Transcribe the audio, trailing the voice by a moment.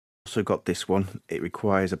Also got this one. It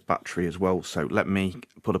requires a battery as well, so let me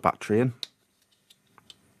put a battery in.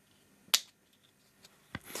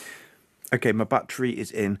 Okay, my battery is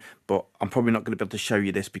in, but I'm probably not going to be able to show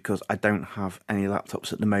you this because I don't have any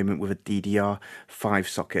laptops at the moment with a DDR5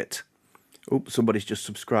 socket. Oh, somebody's just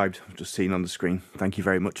subscribed. I've just seen on the screen. Thank you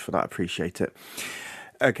very much for that. I appreciate it.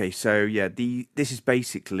 Okay, so yeah, this is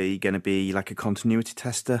basically going to be like a continuity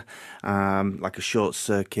tester, like a short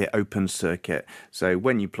circuit, open circuit. So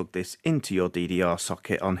when you plug this into your DDR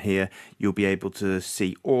socket on here, you'll be able to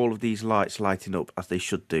see all of these lights lighting up as they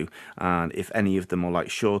should do. And if any of them are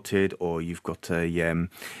like shorted, or you've got a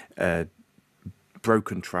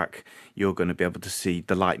broken track, you're going to be able to see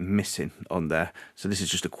the light missing on there. So this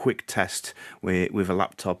is just a quick test with a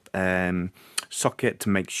laptop socket to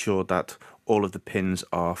make sure that all of the pins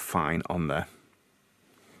are fine on there.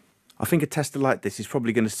 I think a tester like this is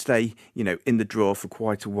probably going to stay, you know, in the drawer for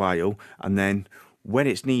quite a while, and then when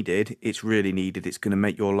it's needed, it's really needed. It's going to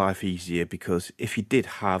make your life easier, because if you did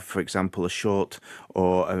have, for example, a short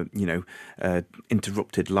or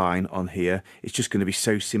interrupted line on here, it's just going to be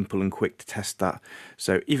so simple and quick to test that.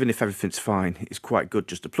 So even if everything's fine, it's quite good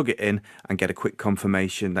just to plug it in and get a quick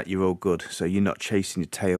confirmation that you're all good, so you're not chasing your tail.